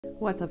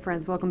What's up,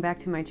 friends? Welcome back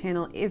to my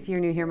channel. If you're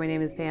new here, my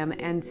name is Pam,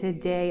 and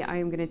today I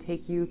am going to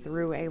take you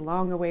through a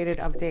long-awaited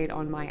update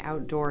on my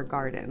outdoor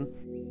garden.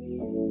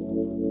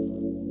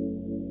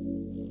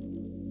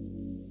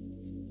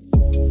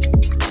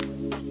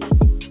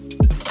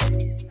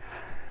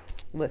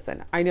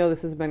 Listen, I know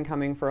this has been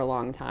coming for a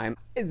long time.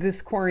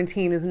 This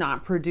quarantine is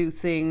not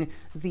producing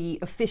the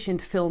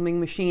efficient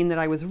filming machine that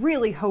I was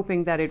really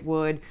hoping that it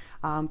would,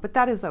 but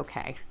that is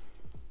okay.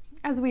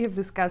 As we have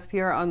discussed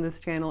here on this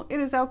channel, it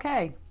is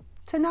okay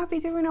to not be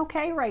doing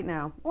okay right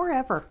now, or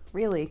ever,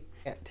 really.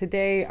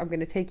 Today, I'm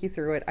going to take you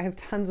through it. I have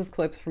tons of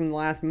clips from the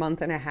last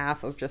month and a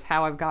half of just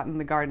how I've gotten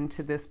the garden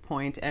to this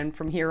point, and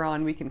from here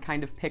on, we can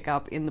kind of pick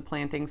up in the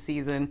planting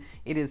season.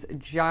 It is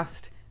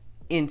just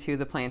into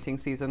the planting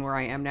season where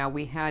I am now.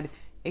 We had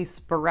a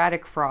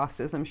sporadic frost,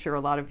 as I'm sure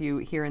a lot of you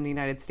here in the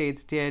United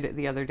States did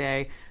the other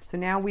day. So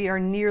now we are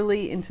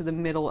nearly into the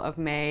middle of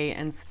May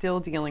and still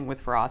dealing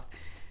with frost.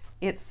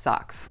 It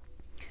sucks.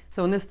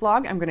 So in this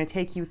vlog, I'm going to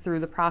take you through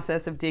the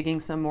process of digging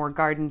some more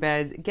garden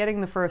beds, getting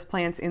the first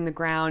plants in the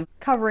ground,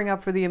 covering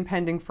up for the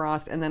impending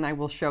frost, and then I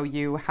will show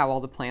you how all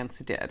the plants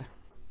did.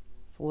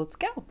 So let's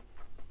go.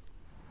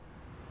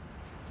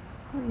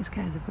 Well, these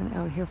guys have been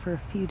out here for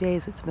a few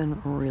days. It's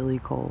been really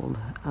cold.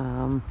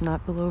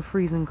 Not below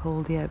freezing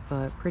cold yet,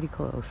 but pretty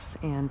close.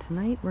 And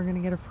tonight we're going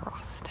to get a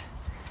frost.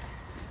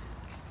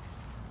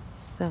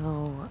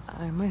 So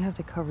I might have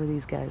to cover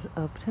these guys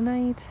up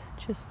tonight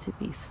just to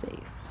be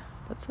safe.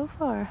 But so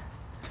far,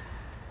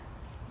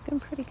 looking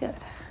pretty good.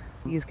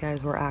 These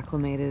guys were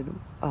acclimated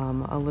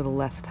a little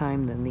less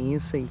time than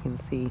these, so you can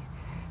see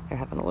they're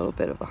having a little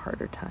bit of a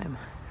harder time.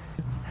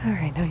 All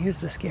right, now here's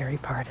the scary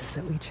part, is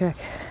that we check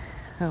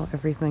how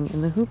everything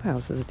in the hoop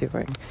house is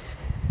doing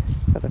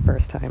for the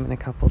first time in a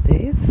couple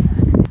days.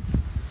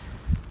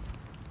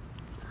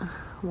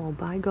 Well,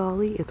 by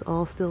golly, it's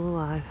all still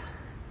alive.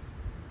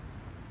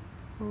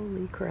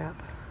 Holy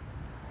crap.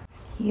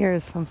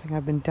 Here's something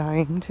I've been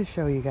dying to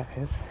show you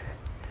guys.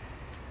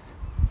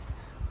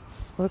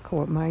 Look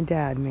what my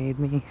dad made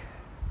me.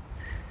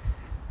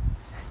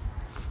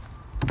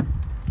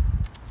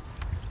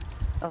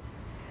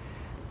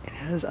 It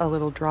has a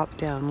little drop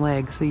down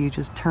leg, so you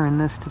just turn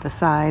this to the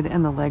side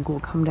and the leg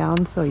will come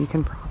down so you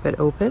can prop it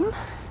open.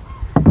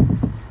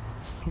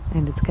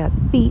 And it's got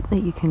feet that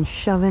you can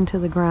shove into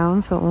the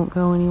ground so it won't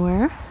go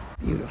anywhere.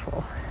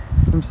 Beautiful.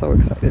 I'm so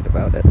excited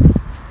about it.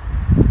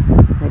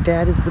 My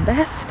dad is the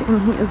best,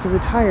 and he is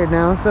retired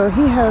now, so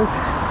he has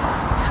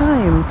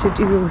time to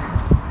do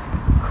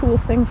cool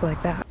things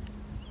like that.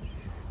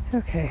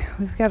 Okay,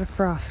 we've got a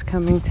frost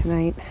coming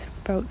tonight,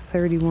 about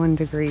 31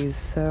 degrees,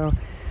 so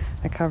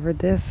I covered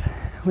this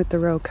with the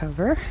row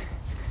cover.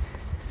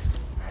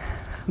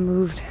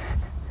 Moved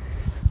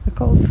the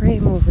cold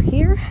frame over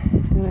here,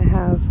 and I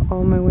have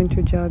all my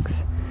winter jugs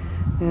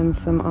and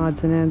some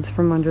odds and ends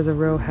from under the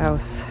row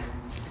house,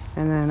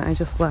 and then I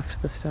just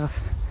left the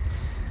stuff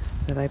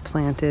that I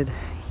planted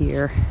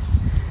here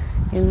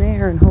in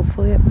there, and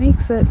hopefully it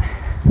makes it.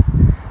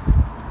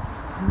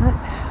 But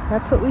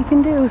that's what we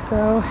can do,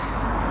 so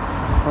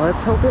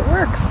let's hope it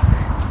works.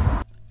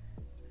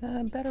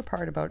 The better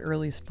part about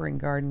early spring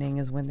gardening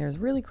is when there's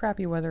really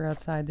crappy weather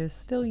outside, there's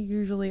still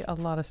usually a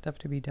lot of stuff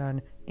to be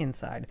done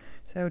inside.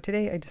 So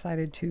today I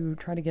decided to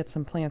try to get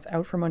some plants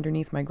out from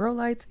underneath my grow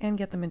lights and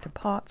get them into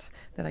pots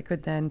that I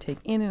could then take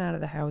in and out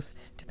of the house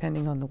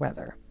depending on the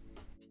weather.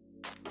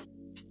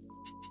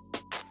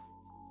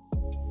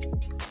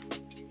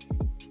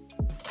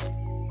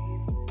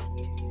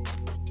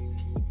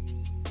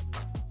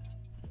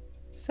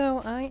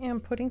 So I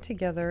am putting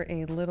together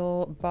a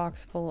little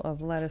box full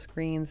of lettuce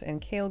greens and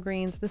kale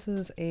greens. This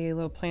is a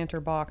little planter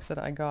box that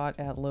I got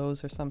at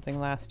Lowe's or something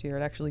last year.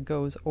 It actually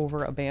goes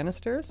over a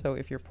banister, so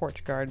if you're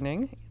porch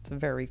gardening, it's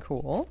very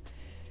cool.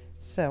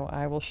 So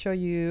I will show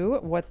you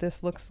what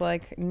this looks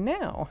like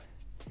now.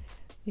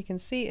 You can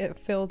see it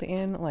filled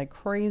in like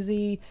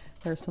crazy.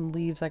 There's some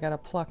leaves I gotta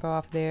pluck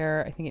off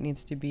there. I think it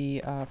needs to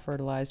be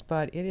fertilized,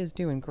 but it is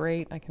doing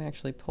great. I can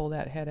actually pull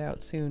that head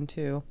out soon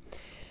too.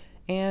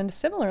 And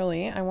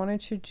similarly, I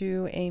wanted to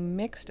do a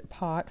mixed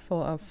pot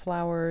full of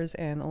flowers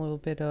and a little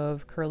bit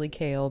of curly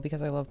kale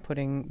because I love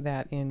putting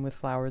that in with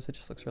flowers. It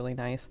just looks really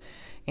nice.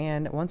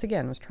 And once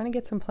again, I was trying to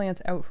get some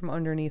plants out from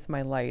underneath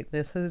my light.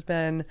 This has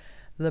been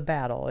the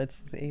battle.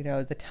 It's, you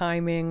know, the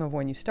timing of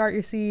when you start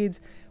your seeds,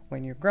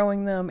 when you're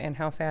growing them, and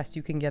how fast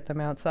you can get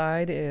them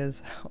outside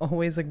is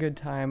always a good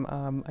time.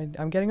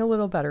 I'm getting a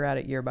little better at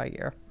it year by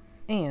year.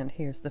 And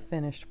here's the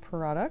finished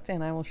product,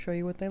 and I will show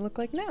you what they look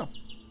like now.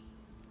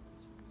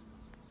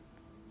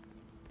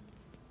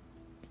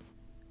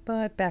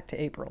 But back to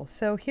April.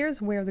 So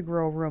here's where the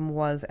grow room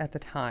was at the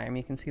time.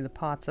 You can see the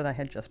pots that I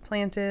had just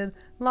planted,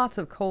 lots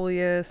of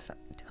coleus,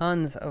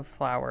 tons of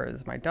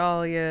flowers, my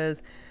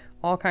dahlias,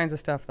 all kinds of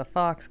stuff. The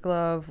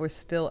foxglove was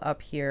still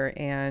up here,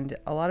 and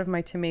a lot of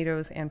my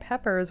tomatoes and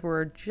peppers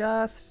were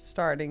just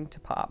starting to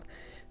pop.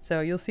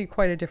 So you'll see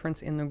quite a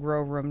difference in the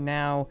grow room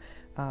now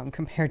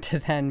compared to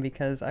then,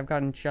 because I've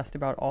gotten just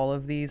about all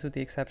of these with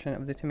the exception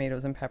of the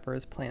tomatoes and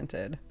peppers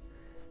planted.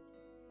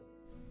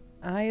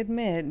 I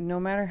admit, no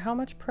matter how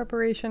much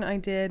preparation I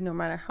did, no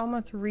matter how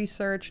much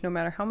research, no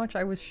matter how much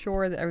I was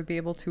sure that I would be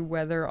able to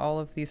weather all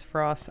of these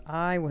frosts,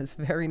 I was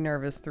very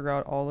nervous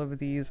throughout all of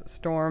these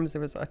storms.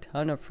 There was a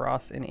ton of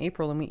frosts in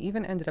April, and we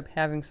even ended up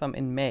having some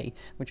in May,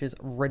 which is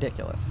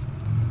ridiculous.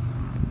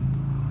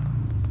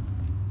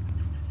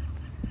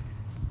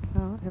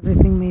 Well,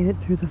 everything made it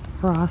through the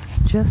frost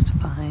just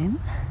fine.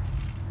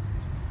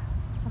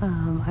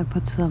 I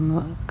put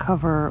some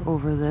cover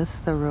over this,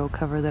 the row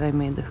cover that I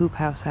made the hoop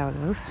house out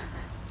of.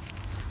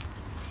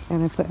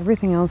 And I put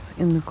everything else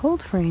in the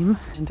cold frame,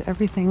 and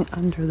everything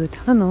under the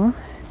tunnel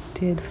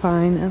did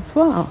fine as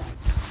well.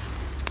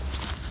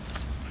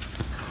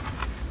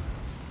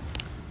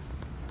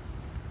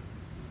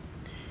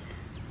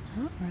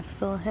 Oh, we're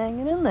still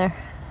hanging in there.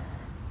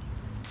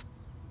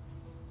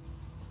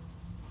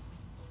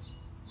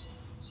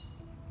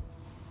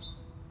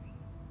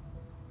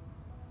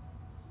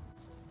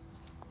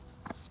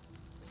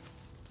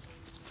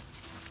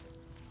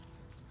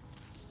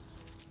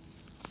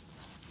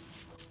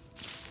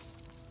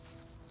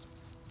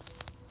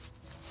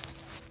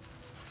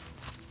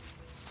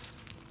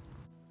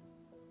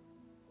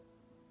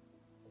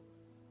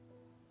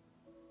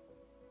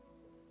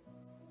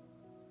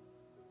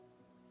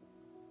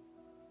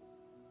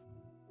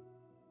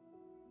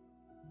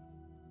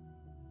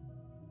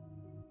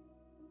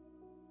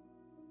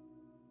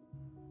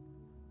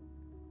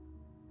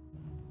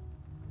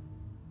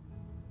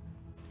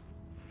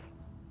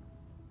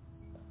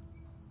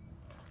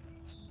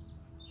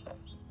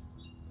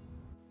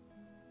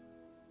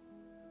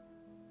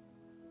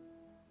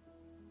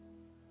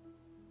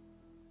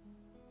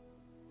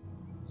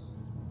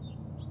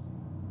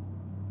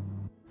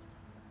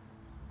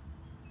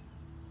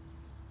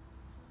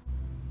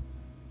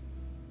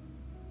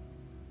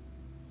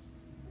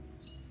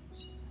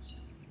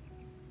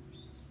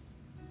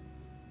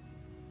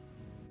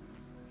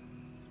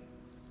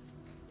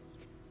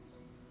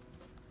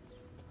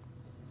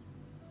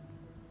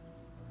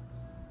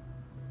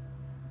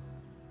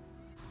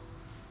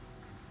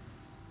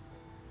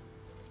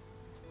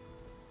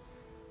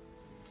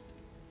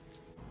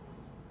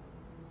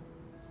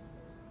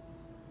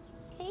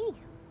 Hey.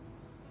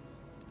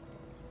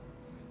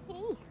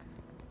 Hey.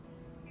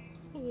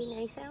 Are you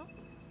nice out?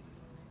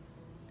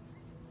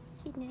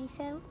 You nice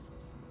out?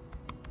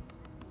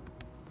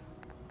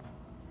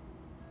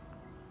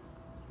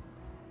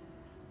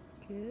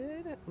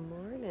 Good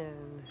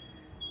morning.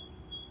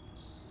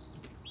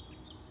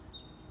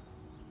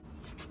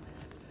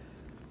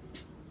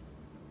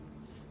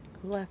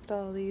 Left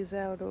all these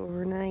out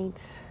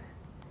overnight.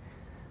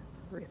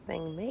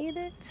 Everything made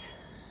it.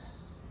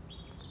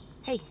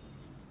 Hey,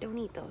 don't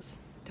eat those.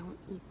 Don't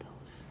eat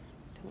those.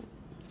 Don't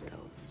eat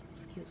those.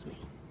 Excuse me.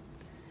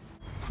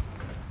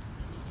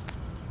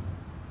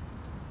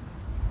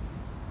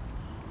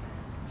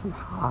 Some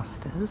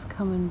hostas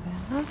coming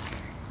back.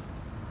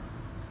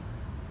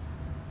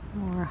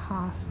 More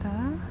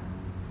hosta.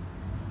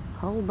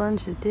 Whole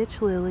bunch of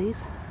ditch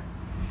lilies.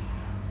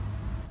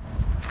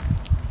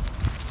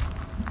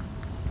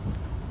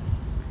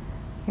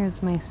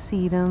 Here's my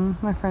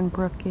sedum. My friend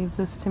Brooke gave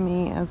this to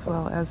me, as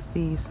well as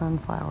the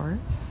sunflowers.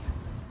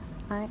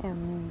 I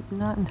am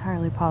not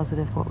entirely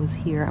positive what was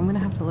here. I'm gonna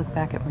have to look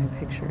back at my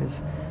pictures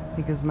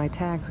because my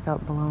tags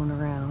got blown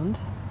around.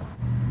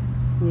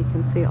 You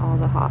can see all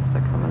the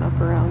hosta coming up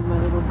around my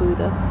little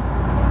Buddha.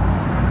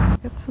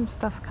 Got some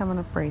stuff coming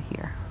up right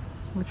here,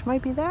 which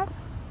might be that.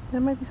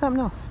 That might be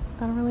something else.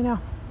 I don't really know.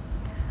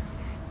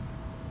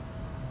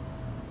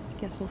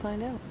 Guess we'll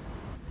find out.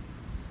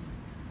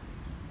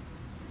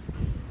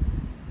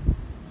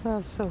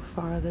 So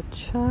far the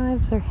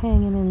chives are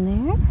hanging in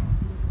there.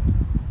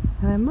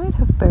 And I might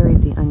have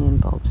buried the onion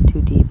bulbs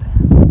too deep.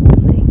 We'll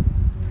see.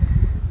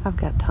 I've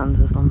got tons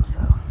of them,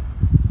 so.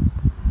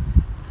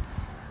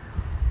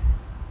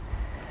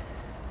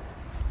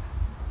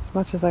 As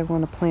much as I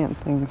want to plant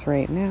things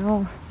right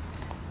now,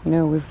 you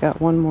know, we've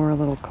got one more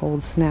little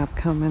cold snap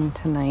coming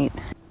tonight.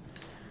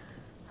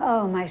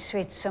 Oh, my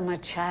sweet summer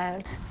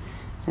child.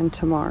 And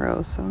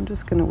tomorrow, so I'm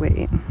just gonna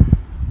wait.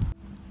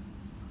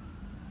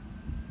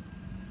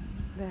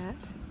 That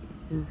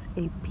is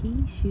a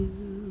pea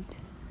shoot.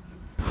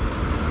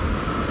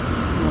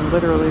 I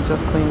literally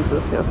just cleaned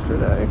this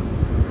yesterday.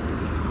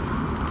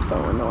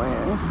 So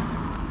annoying.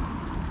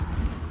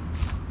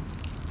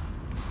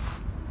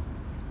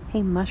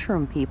 Hey,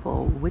 mushroom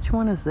people, which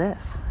one is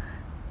this?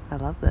 I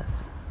love this.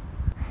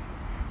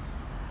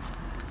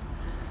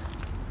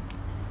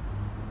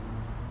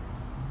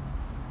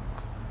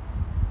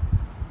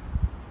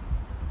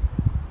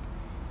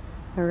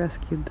 I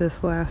rescued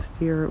this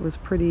last year. It was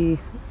pretty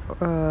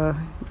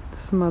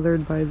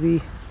smothered by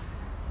the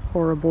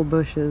horrible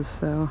bushes,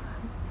 so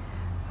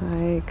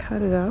I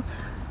cut it up.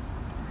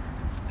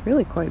 It's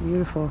really quite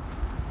beautiful.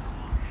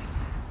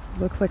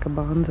 It looks like a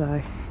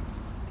bonsai.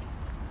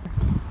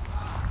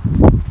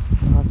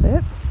 Love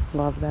it.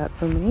 Love that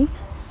for me.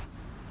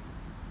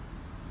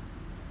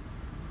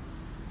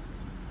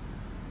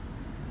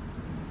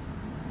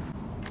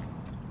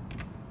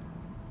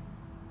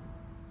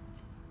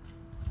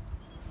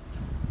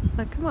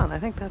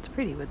 think that's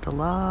pretty with the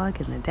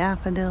log and the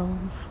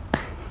daffodils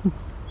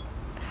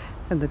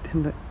and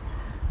the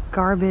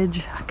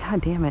garbage.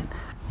 God damn it.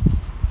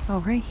 Oh,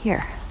 right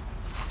here.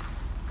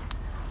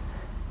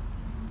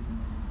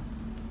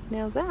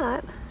 Now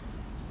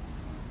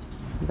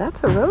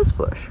that's a rose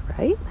bush,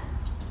 right?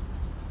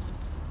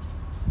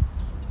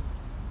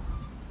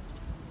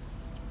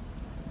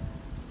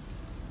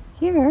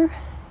 Here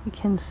you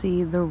can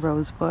see the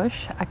rose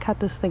bush. I cut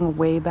this thing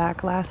way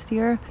back last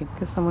year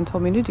because someone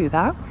told me to do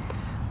that.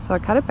 So I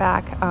cut it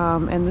back,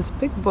 and this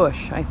big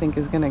bush I think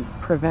is going to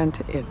prevent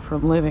it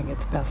from living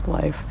its best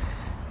life.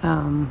 So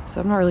I'm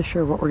not really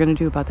sure what we're going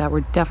to do about that.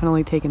 We're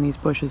definitely taking these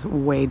bushes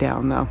way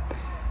down though,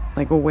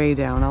 like way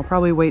down. I'll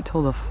probably wait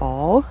till the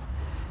fall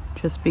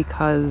just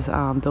because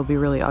they'll be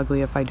really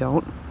ugly if I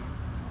don't.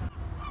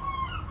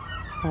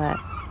 But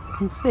you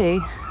can see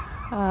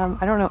I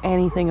don't know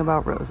anything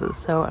about roses,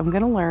 so I'm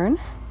going to learn.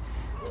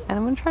 And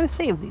I'm going to try to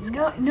save these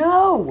guys.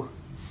 No!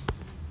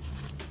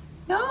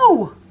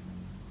 No!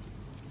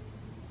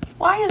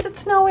 Why is it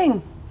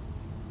snowing?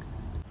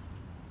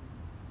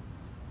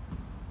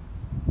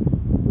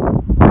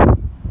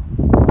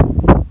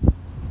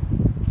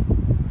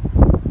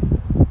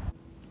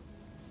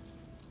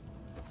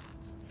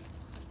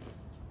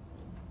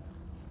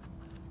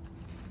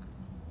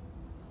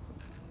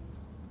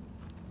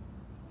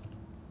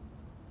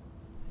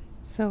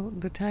 So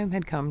the time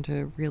had come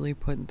to really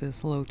put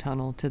this low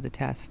tunnel to the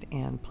test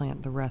and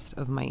plant the rest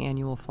of my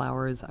annual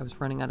flowers. I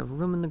was running out of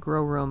room in the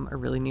grow room. I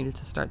really needed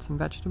to start some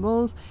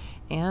vegetables,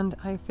 and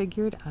I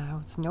figured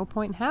it's no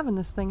point in having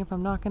this thing if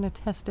I'm not going to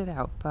test it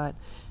out. But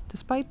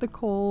despite the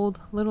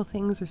cold, little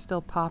things are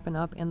still popping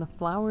up, and the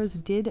flowers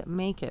did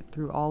make it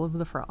through all of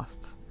the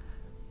frosts.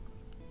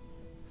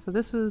 So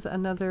this was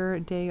another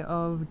day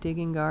of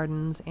digging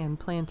gardens and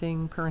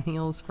planting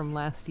perennials from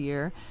last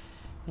year.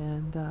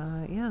 And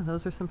yeah,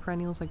 those are some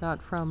perennials I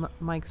got from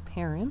Mike's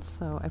parents,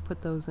 so I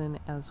put those in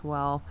as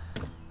well.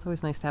 It's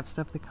always nice to have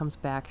stuff that comes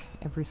back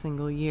every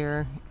single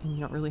year, and you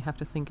don't really have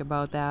to think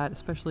about that,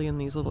 especially in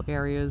these little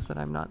areas that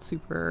I'm not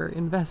super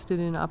invested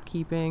in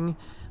upkeeping,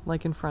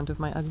 like in front of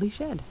my ugly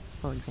shed,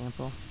 for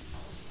example.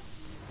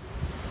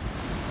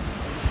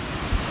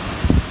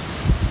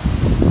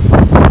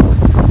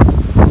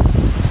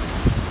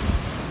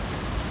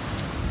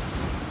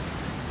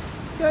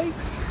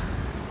 Yikes.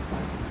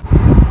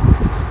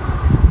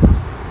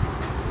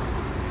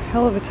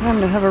 Hell of a time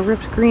to have a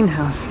ripped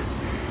greenhouse.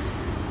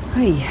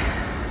 Hey.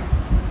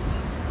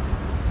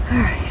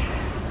 Alright.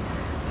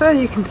 So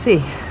as you can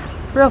see,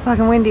 real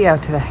fucking windy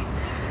out today.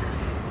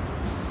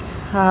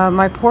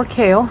 My poor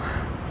kale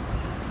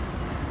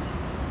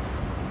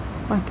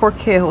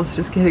is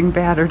just getting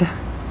battered.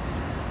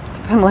 It's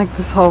been like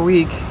this all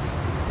week.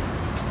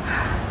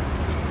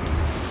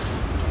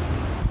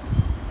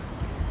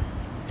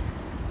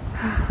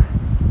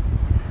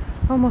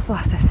 Almost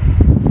lost it.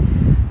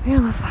 We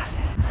almost lost it.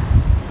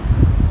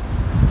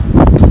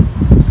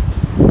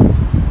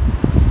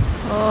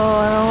 Oh,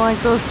 I don't like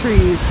those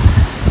trees.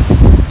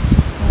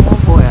 Oh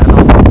boy, I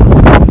don't like those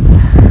trees.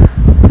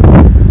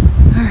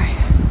 Alright.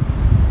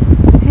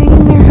 Hang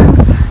in there,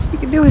 house. You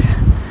can do it.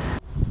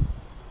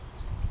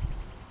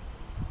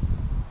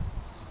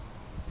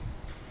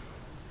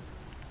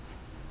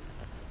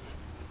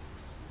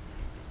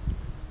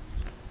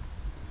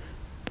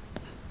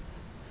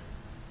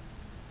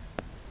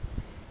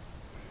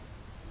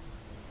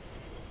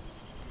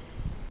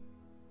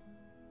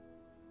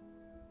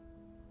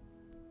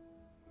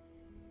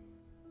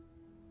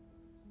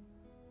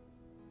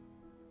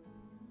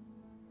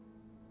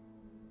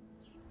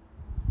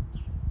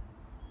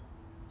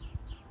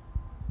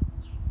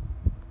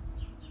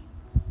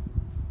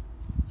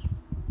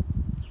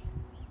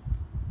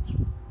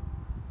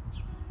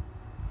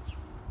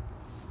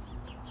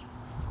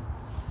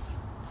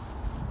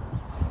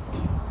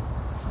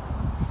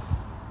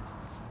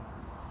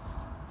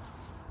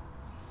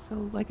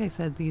 So like I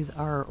said, these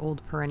are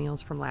old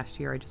perennials from last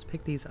year. I just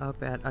picked these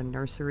up at a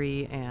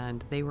nursery,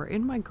 and they were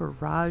in my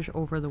garage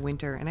over the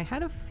winter, and I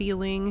had a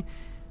feeling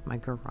my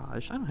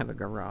garage, I don't have a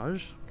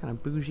garage, what kind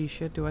of bougie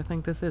shit do I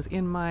think this is,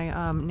 in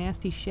my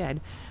nasty shed.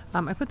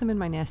 I put them in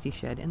my nasty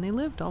shed, and they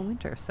lived all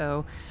winter,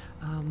 so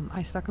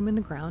I stuck them in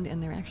the ground,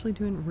 and they're actually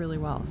doing really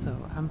well,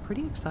 so I'm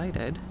pretty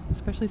excited,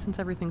 especially since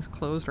everything's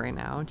closed right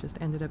now. It just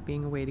ended up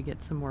being a way to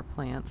get some more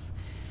plants.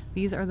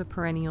 These are the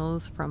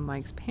perennials from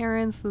Mike's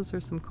parents. Those are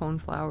some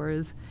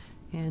coneflowers,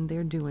 and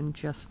they're doing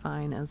just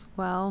fine as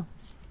well.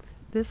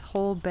 This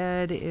whole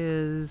bed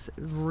is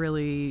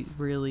really,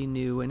 really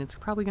new, and it's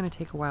probably going to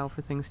take a while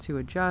for things to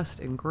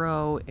adjust and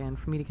grow and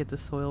for me to get the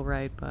soil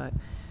right, but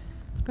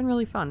it's been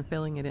really fun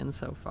filling it in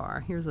so far.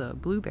 Here's a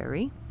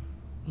blueberry,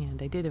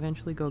 and I did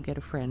eventually go get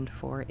a friend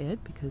for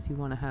it because you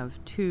want to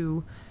have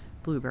 2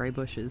 blueberry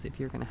bushes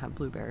if you're going to have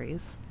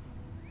blueberries.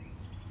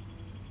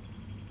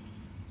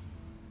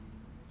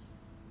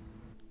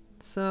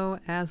 So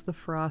as the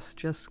frost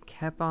just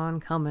kept on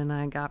coming,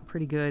 I got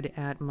pretty good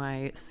at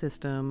my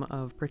system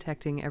of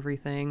protecting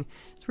everything.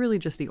 It's really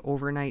just the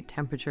overnight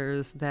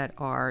temperatures that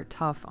are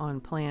tough on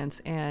plants,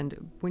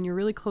 and when you're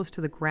really close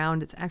to the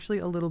ground, it's actually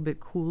a little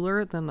bit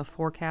cooler than the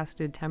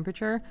forecasted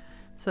temperature.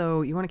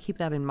 So you want to keep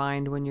that in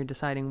mind when you're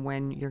deciding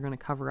when you're going to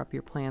cover up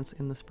your plants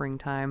in the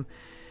springtime.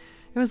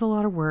 It was a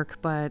lot of work,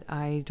 but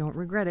I don't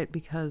regret it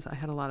because I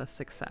had a lot of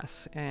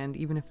success. And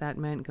even if that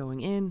meant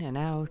going in and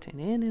out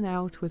and in and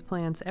out with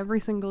plants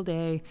every single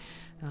day,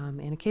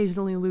 and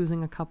occasionally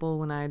losing a couple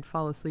when I'd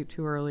fall asleep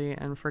too early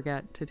and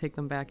forget to take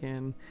them back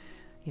in,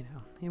 you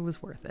know, it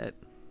was worth it.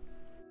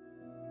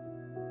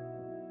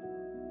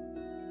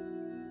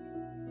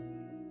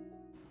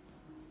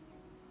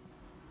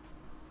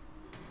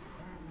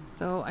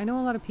 So I know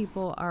a lot of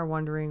people are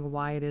wondering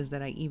why it is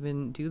that I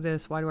even do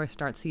this. Why do I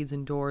start seeds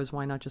indoors?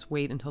 Why not just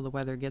wait until the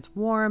weather gets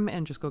warm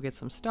and just go get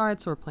some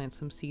starts or plant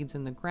some seeds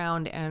in the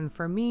ground? And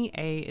for me,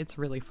 A, it's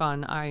really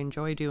fun. I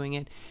enjoy doing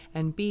it.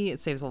 And B,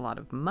 it saves a lot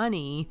of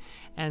money.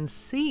 And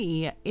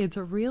C, it's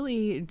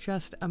really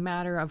just a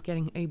matter of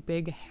getting a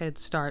big head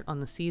start on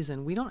the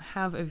season. We don't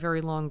have a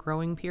very long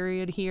growing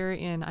period here,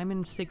 and I'm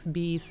in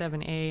 6B,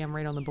 7A. I'm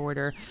right on the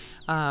border.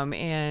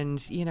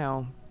 And, you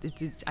know,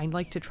 I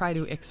like to try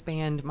to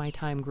expand my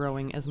time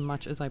growing as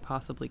much as I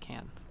possibly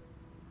can.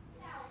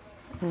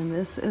 And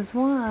this is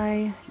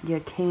why you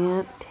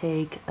can't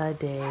take a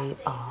day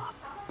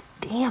off.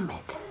 Damn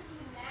it.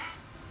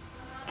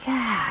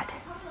 God.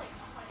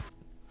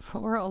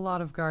 For a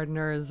lot of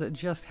gardeners,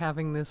 just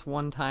having this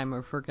one time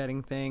of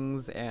forgetting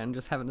things and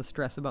just having to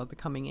stress about the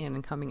coming in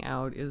and coming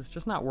out is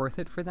just not worth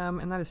it for them,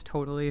 and that is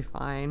totally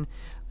fine.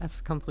 That's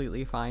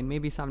completely fine.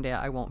 Maybe someday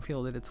I won't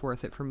feel that it's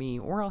worth it for me,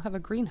 or I'll have a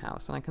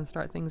greenhouse and I can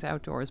start things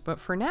outdoors. But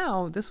for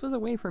now, this was a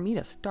way for me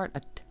to start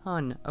a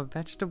ton of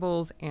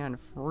vegetables and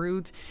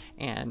fruit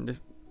and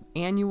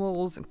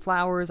annuals and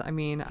flowers. I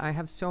mean, I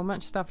have so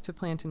much stuff to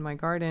plant in my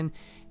garden,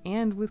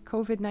 and with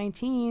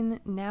COVID-19,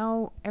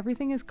 now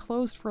everything is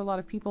closed for a lot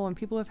of people, and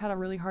people have had a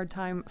really hard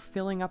time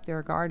filling up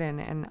their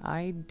garden, and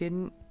I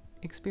didn't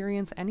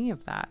experience any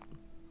of that.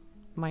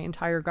 My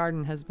entire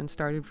garden has been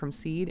started from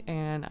seed,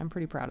 and I'm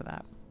pretty proud of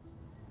that.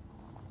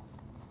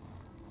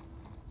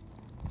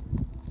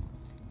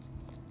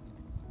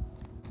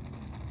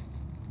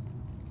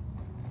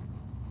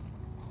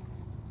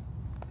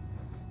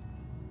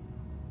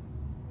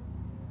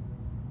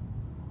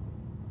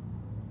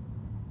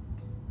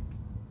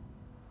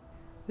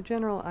 The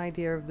general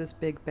idea of this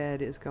big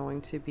bed is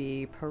going to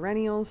be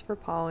perennials for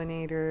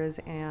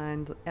pollinators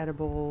and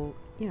edible,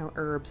 you know,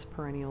 herbs,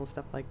 perennials,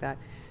 stuff like that.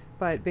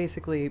 But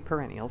basically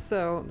perennials.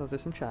 So those are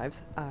some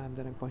chives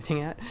that I'm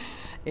pointing at.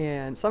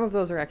 And some of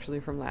those are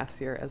actually from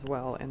last year as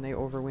well, and they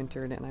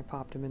overwintered and I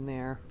popped them in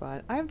there.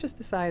 But I've just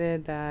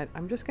decided that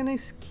I'm just going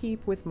to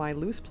keep with my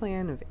loose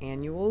plan of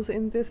annuals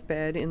in this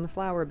bed, in the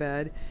flower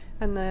bed,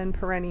 and then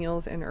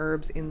perennials and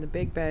herbs in the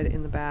big bed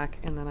in the back,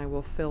 and then I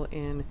will fill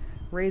in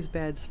raised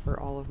beds for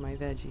all of my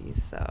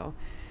veggies. So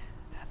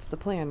that's the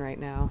plan right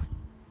now.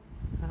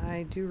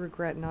 I do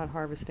regret not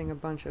harvesting a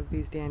bunch of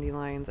these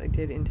dandelions. I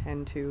did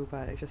intend to,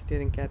 but I just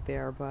didn't get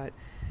there. But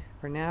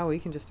for now, we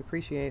can just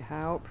appreciate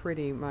how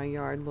pretty my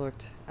yard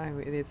looked. I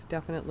mean, it's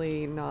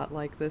definitely not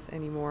like this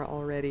anymore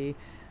already.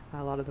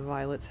 A lot of the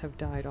violets have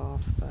died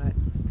off, but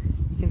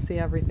you can see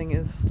everything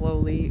is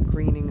slowly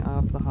greening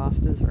up. The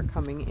hostas are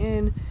coming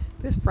in.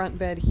 This front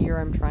bed here,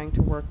 I'm trying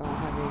to work on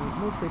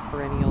having mostly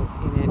perennials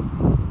in it.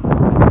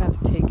 I'm going to have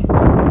to take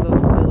some of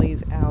those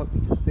lilies out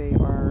because they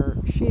are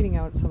shading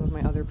out some of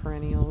my other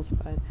perennials,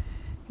 but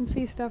you can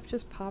see stuff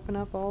just popping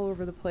up all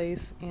over the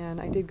place,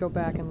 and I did go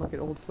back and look at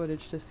old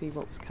footage to see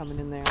what was coming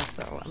in there,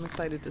 so I'm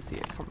excited to see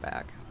it come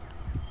back.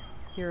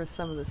 Here are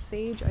some of the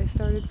sage I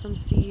started from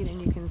seed,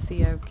 and you can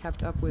see I've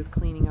kept up with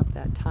cleaning up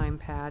that thyme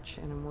patch,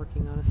 and I'm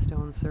working on a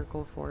stone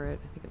circle for it.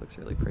 I think it looks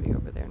really pretty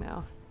over there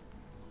now.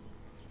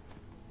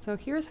 So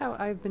here's how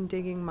I've been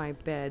digging my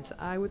beds.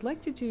 I would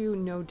like to do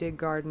no-dig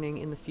gardening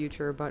in the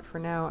future, but for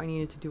now I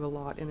needed to do a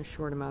lot in a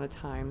short amount of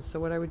time. So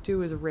what I would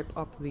do is rip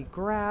up the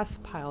grass,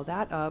 pile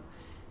that up,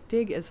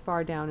 dig as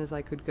far down as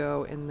I could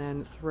go, and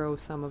then throw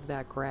some of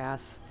that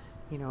grass,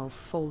 you know,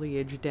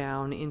 foliage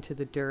down into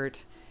the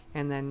dirt,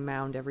 and then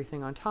mound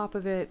everything on top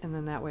of it, and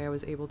then that way I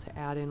was able to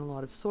add in a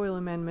lot of soil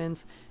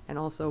amendments and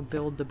also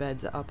build the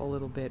beds up a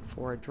little bit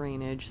for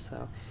drainage.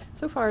 So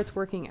far it's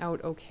working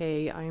out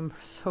okay. I am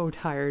so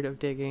tired of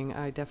digging.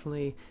 I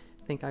definitely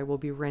think I will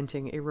be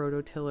renting a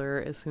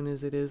rototiller as soon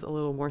as it is a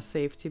little more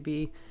safe to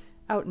be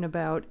out and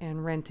about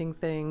and renting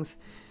things.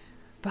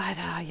 But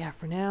yeah,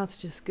 for now it's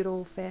just good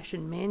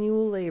old-fashioned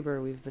manual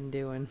labor we've been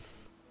doing.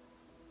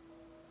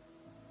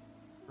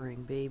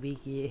 Ring, baby,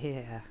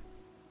 yeah.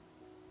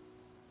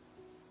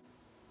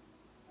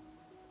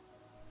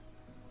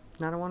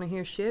 I don't want to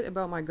hear shit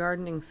about my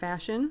gardening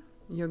fashion.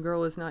 Your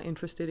girl is not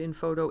interested in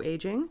photo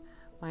aging.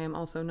 I am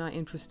also not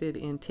interested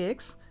in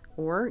ticks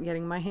or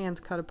getting my hands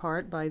cut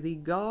apart by the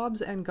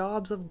gobs and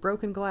gobs of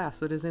broken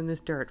glass that is in this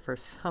dirt for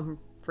some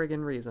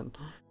friggin' reason.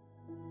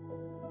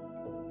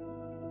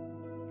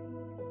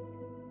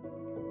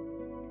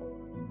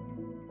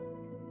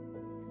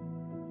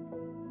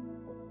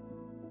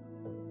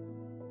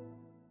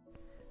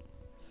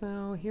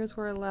 So here's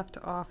where I left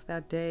off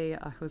that day.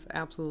 I was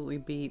absolutely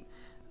beat.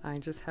 I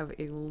just have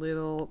a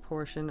little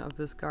portion of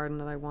this garden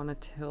that I want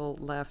to till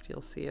left.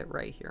 You'll see it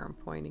right here. I'm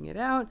pointing it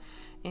out.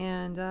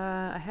 And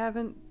I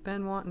haven't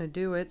been wanting to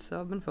do it,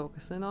 so I've been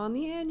focusing on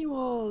the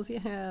annuals.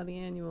 Yeah, the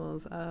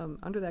annuals.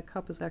 Under that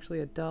cup is actually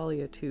a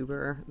dahlia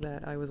tuber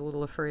that I was a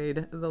little afraid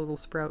the little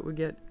sprout would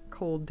get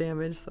cold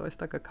damage, so I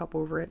stuck a cup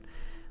over it.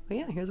 But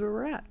yeah, here's where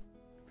we're at.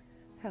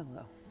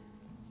 Hello.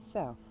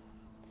 So,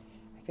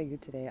 I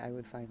figured today I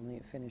would finally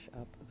finish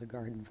up the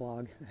garden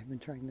vlog that I've been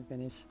trying to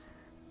finish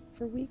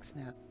for weeks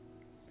now.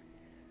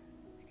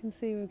 You can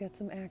see we've got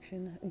some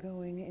action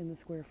going in the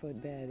square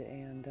foot bed,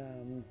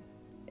 and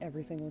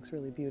everything looks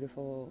really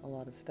beautiful. A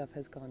lot of stuff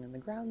has gone in the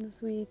ground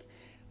this week.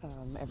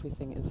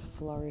 Everything is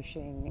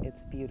flourishing.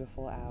 It's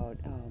beautiful out.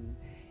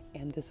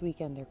 And this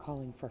weekend they're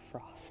calling for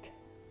frost.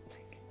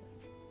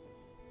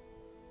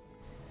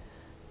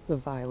 The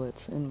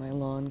violets in my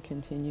lawn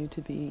continue to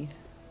be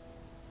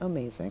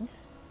amazing.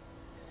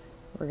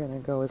 We're going to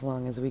go as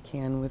long as we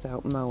can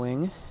without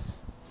mowing.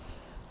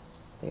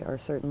 They are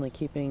certainly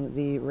keeping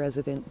the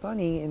resident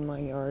bunny in my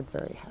yard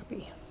very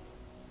happy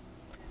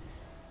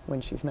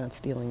when she's not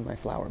stealing my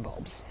flower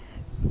bulbs.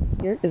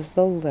 Here is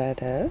the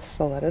lettuce.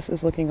 The lettuce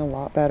is looking a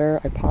lot better.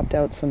 I popped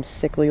out some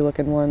sickly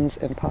looking ones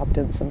and popped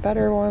in some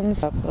better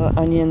ones. The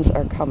onions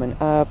are coming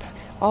up.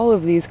 All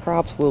of these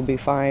crops will be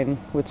fine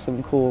with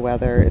some cool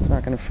weather. It's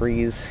not going to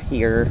freeze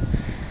here,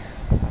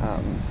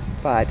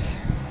 but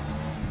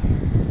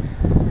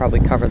probably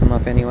cover them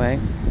up anyway.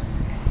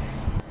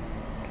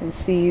 You can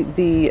see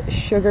the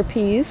sugar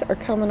peas are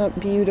coming up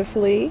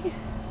beautifully.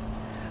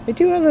 I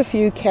do have a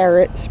few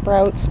carrot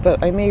sprouts,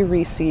 but I may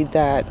reseed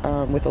that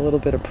with a little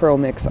bit of Pro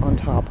Mix on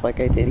top like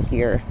I did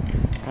here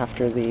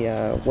after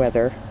the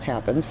weather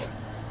happens.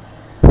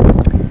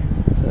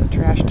 It's a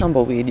trash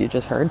tumbleweed you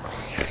just heard.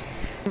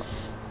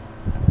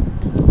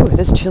 Ooh, it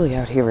is chilly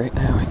out here right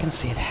now, I can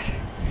see that.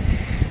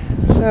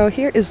 So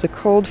here is the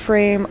cold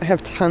frame. I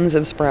have tons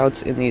of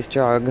sprouts in these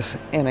jugs,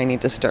 and I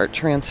need to start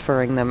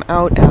transferring them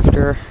out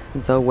after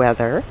the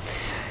weather.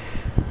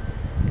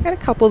 Got a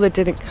couple that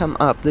didn't come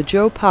up. The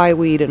Joe Pye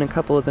weed and a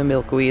couple of the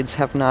milkweeds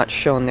have not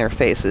shown their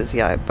faces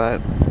yet,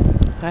 but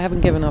I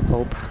haven't given up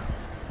hope.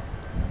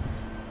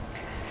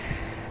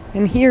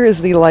 And here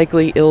is the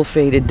likely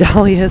ill-fated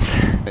dahlias.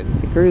 I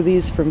grew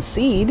these from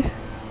seed,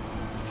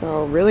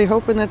 so really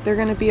hoping that they're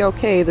going to be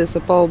okay. There's a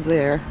bulb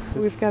there.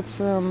 We've got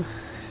some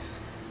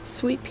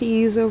sweet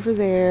peas over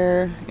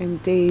there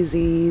and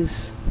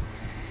daisies.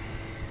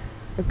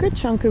 A good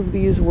chunk of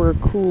these were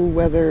cool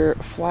weather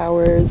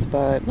flowers,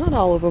 but not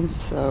all of them,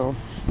 so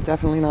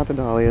definitely not the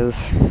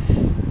dahlias.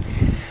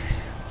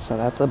 So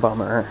that's a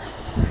bummer.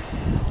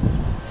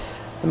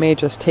 I may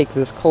just take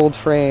this cold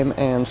frame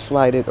and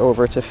slide it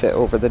over to fit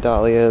over the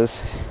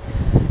dahlias,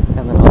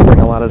 and then I'll bring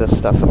a lot of this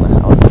stuff in the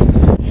house.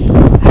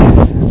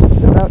 This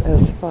is about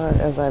as far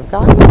as I've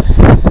gotten.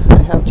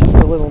 I have just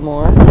a little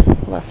more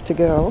left to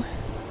go.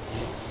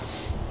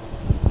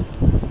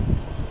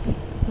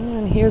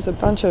 And here's a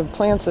bunch of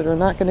plants that are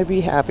not going to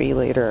be happy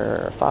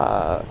later.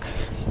 Fuck.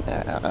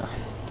 Yeah.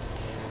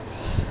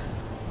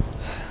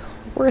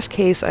 Worst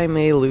case, I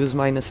may lose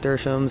my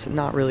nasturtiums.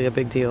 Not really a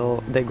big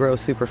deal. They grow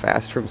super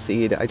fast from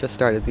seed. I just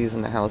started these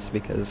in the house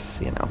because,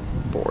 you know,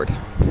 bored.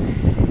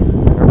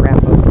 I'm going to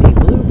wrap up the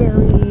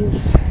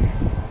blueberries.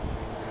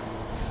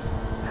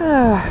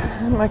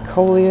 My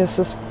coleus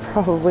is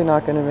probably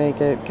not going to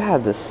make it.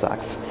 God, this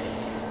sucks.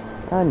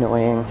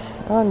 Annoying.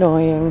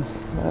 Annoying.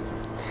 But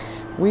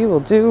we will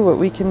do what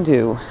we can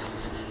do.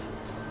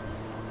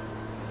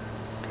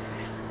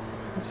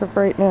 So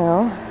right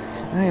now,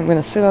 I am going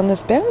to sit on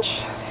this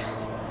bench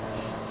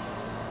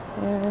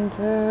and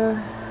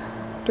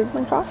drink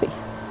my coffee.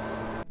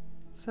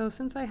 So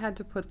since I had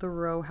to put the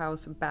row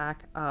house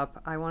back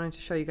up, I wanted to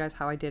show you guys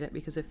how I did it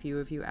because a few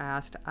of you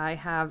asked. I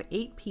have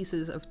 8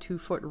 pieces of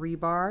 2-foot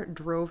rebar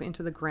drove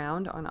into the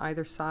ground on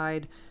either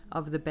side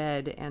of the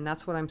bed, and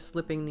that's what I'm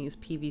slipping these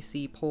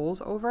PVC poles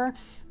over.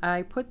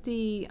 I put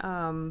the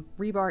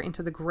rebar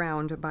into the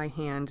ground by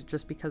hand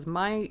just because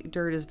my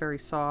dirt is very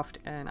soft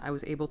and I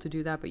was able to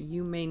do that, but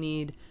you may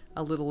need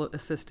a little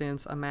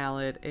assistance, a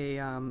mallet,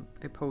 a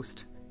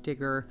post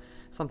digger,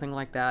 something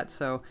like that.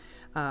 So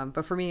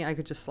but for me, I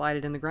could just slide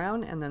it in the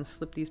ground and then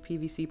slip these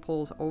PVC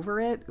poles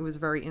over it. It was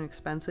very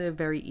inexpensive,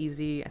 very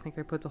easy. I think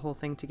I put the whole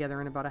thing together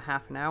in about a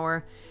half an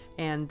hour.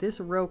 And this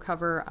row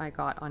cover I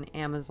got on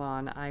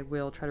Amazon. I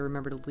will try to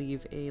remember to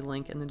leave a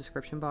link in the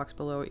description box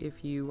below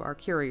if you are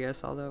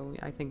curious, although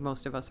I think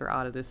most of us are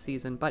out of this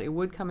season, but it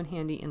would come in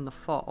handy in the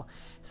fall.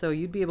 So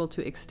you'd be able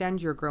to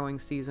extend your growing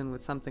season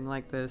with something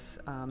like this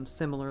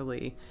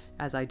similarly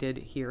as I did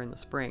here in the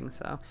spring.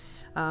 So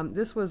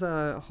this was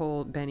a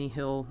whole Benny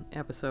Hill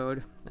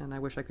episode, and I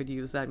wish I could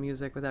use that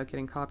music without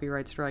getting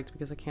copyright striked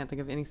because I can't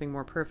think of anything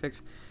more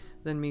perfect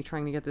than me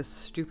trying to get this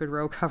stupid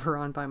row cover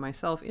on by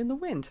myself in the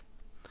wind.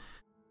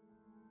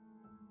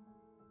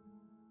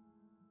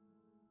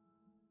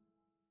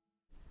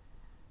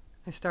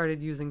 I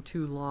started using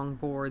 2 long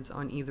boards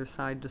on either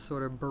side to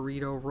sort of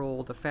burrito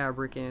roll the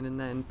fabric in and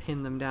then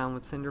pin them down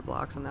with cinder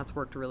blocks, and that's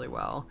worked really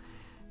well.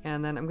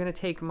 And then I'm going to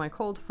take my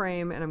cold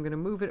frame and I'm going to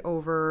move it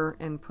over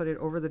and put it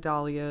over the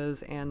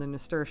dahlias and the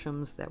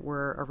nasturtiums that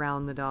were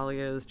around the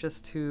dahlias,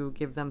 just to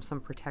give them some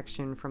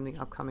protection from the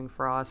upcoming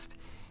frost.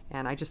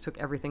 And I just took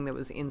everything that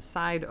was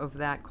inside of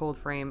that cold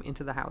frame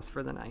into the house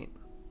for the night.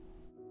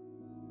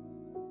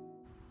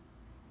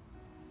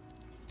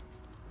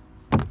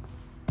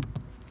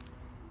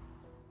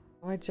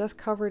 I just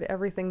covered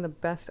everything the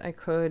best I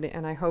could,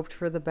 and I hoped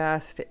for the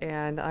best,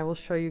 and I will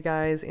show you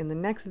guys in the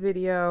next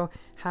video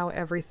how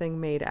everything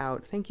made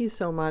out. Thank you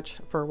so much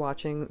for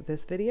watching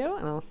this video,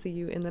 and I'll see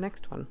you in the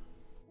next one.